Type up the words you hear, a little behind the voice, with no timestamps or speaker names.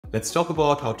Let's talk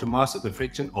about how to master the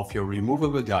friction of your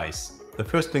removable dies. The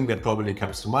first thing that probably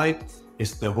comes to mind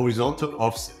is the horizontal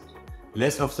offset.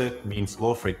 Less offset means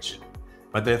more friction.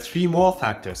 But there are three more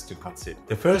factors to consider.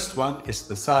 The first one is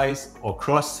the size or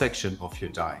cross-section of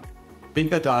your die.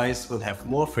 Bigger dies will have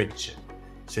more friction.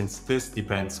 Since this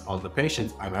depends on the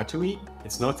patient's anatomy,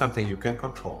 it's not something you can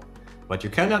control. But you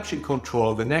can actually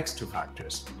control the next two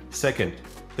factors. Second,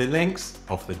 the length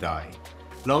of the die.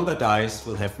 Longer dies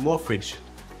will have more friction.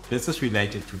 This is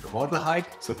related to the model height,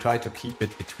 so try to keep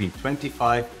it between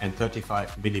 25 and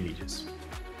 35 millimeters.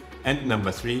 And number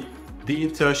three, the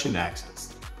insertion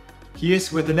axis.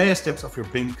 Here's where the layer steps of your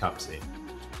print comes in.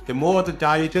 The more the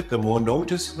die you did, the more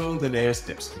noticeable the layer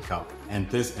steps become, and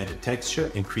this added texture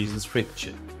increases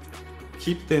friction.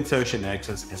 Keep the insertion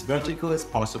axis as vertical as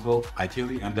possible,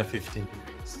 ideally under 15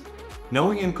 degrees.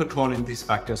 Knowing and controlling these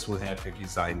factors will help you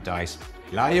design dies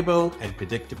with reliable and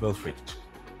predictable friction.